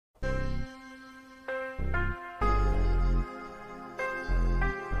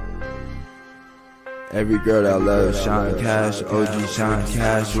Every girl that loves Sean Cash,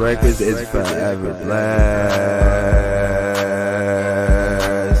 OgSeanCashRecords is forever blessed.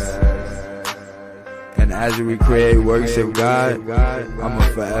 And as we create works of God, I'ma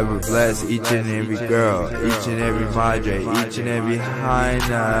forever bless each and every girl, each and every madre, each and every hyena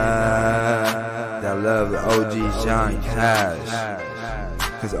that love OgSean Cash.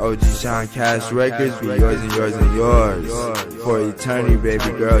 Cause OgSeanCashRecords be yours and yours and yours. For eternity,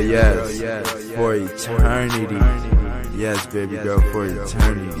 baby girl, yes. For eternity. Yes, baby girl, for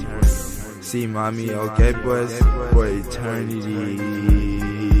eternity. See, mommy, okay, pues? For eternity.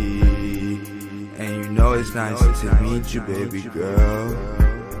 And you know it's nice to meet you, baby girl.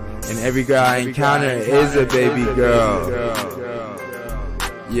 And every girl I encounter is a baby girl.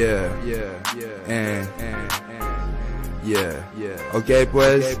 Yeah. And yeah. Okay,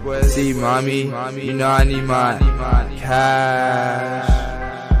 pues, see, mommy, you know I need my cash.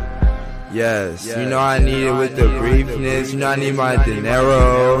 Yes, you know I need it with the briefness. You know I need my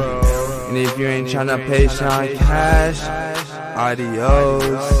dinero. And if you ain't tryna pay Sean Cash,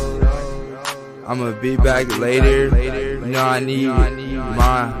 adios. I'ma be back later. You know I need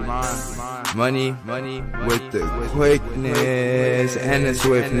my money with the quickness and the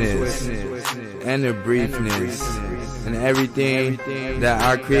swiftness and the briefness. And everything that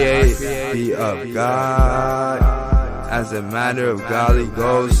I create be of God. As a matter of golly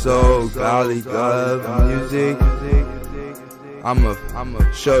GOLDSOUL, golly love music, I'ma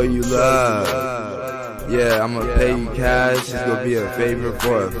show you love. Yeah, I'ma pay you cash. It's gonna be a favor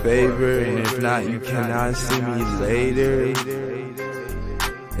for a favor. And if not, you cannot see me later.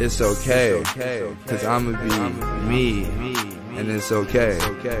 It's okay, cause I'ma be me. And it's okay,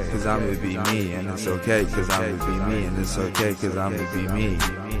 cause I'ma be me. And it's okay, cause I'ma be me. And it's okay, cause I'ma be me.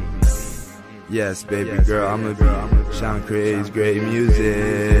 Yes, baby girl, I'ma be Sean creates great music.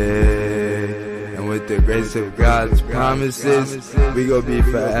 And with the grace of God's promises, we gon' be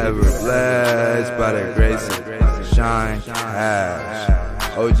forever blessed by the grace of Sean Cash.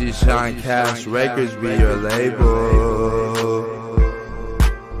 OgSeanCashRecords be your label.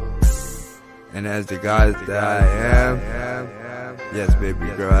 And as the God that I am, yes, baby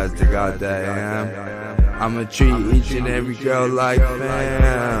girl, as the God that I am, I'ma treat each and every girl like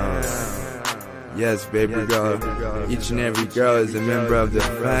fam. Yes, baby girl, each and every girl is a member of the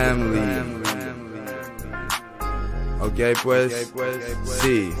family. Okay, pues,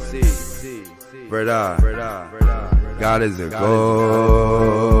 see, VERDaD, God is a GOLDSOUL.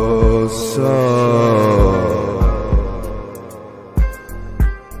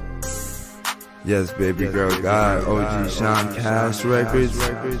 Yes, baby girl, God, OgSeanCashRecords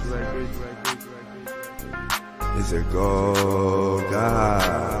is a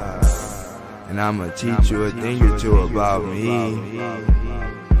GOLDGOD. And I'ma teach you a thing or two about me.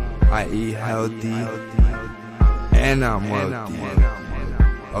 I eat healthy and I'm wealthy.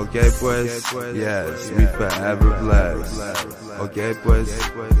 Okay, pues, yes, we forever blessed. Okay, pues,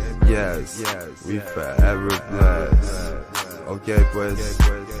 yes, we forever blessed. Okay, pues,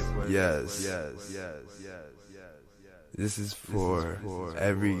 yes. This is for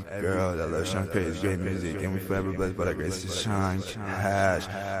every girl that loves Sean Cash great music, and we forever blessed by the grace of Sean Cash.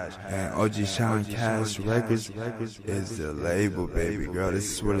 And OgSeanCashRecords is the label, baby girl.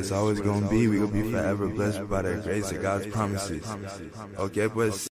 This is what it's always gonna be. We gonna be forever blessed by the grace of God's promises. Okay, pues.